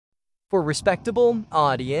For respectable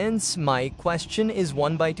audience, my question is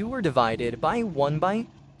 1 by 2 or divided by 1 by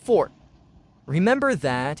 4. Remember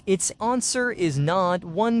that its answer is not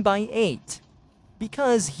 1 by 8,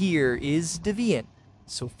 because here is division.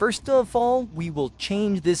 So first of all, we will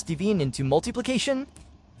change this division into multiplication,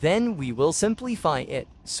 then we will simplify it.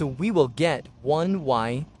 So we will get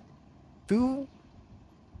 1y 2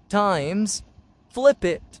 times, flip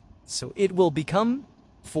it, so it will become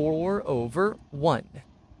 4 over 1.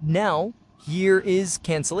 Now, here is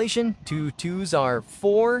cancellation. 2 2s are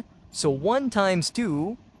 4, so 1 times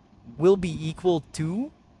 2 will be equal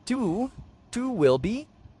to 2. 2 will be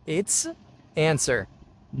its answer.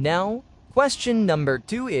 Now, question number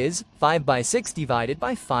 2 is 5 by 6 divided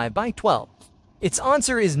by 5 by 12. Its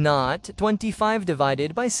answer is not 25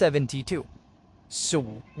 divided by 72.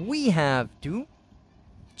 So we have to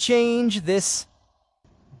change this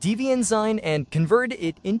division sign and convert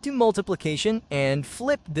it into multiplication and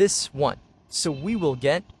flip this one. So we will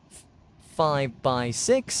get 5 by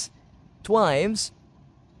 6 times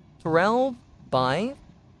 12 by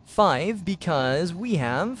 5 because we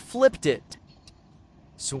have flipped it.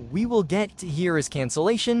 So we will get, here is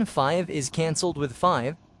cancellation, 5 is cancelled with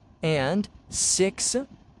 5, and 6,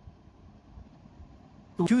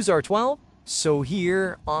 2's are 12, so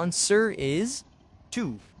here answer is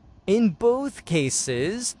 2. In both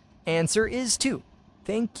cases, answer is 2.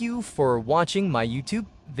 Thank you for watching my YouTube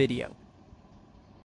video.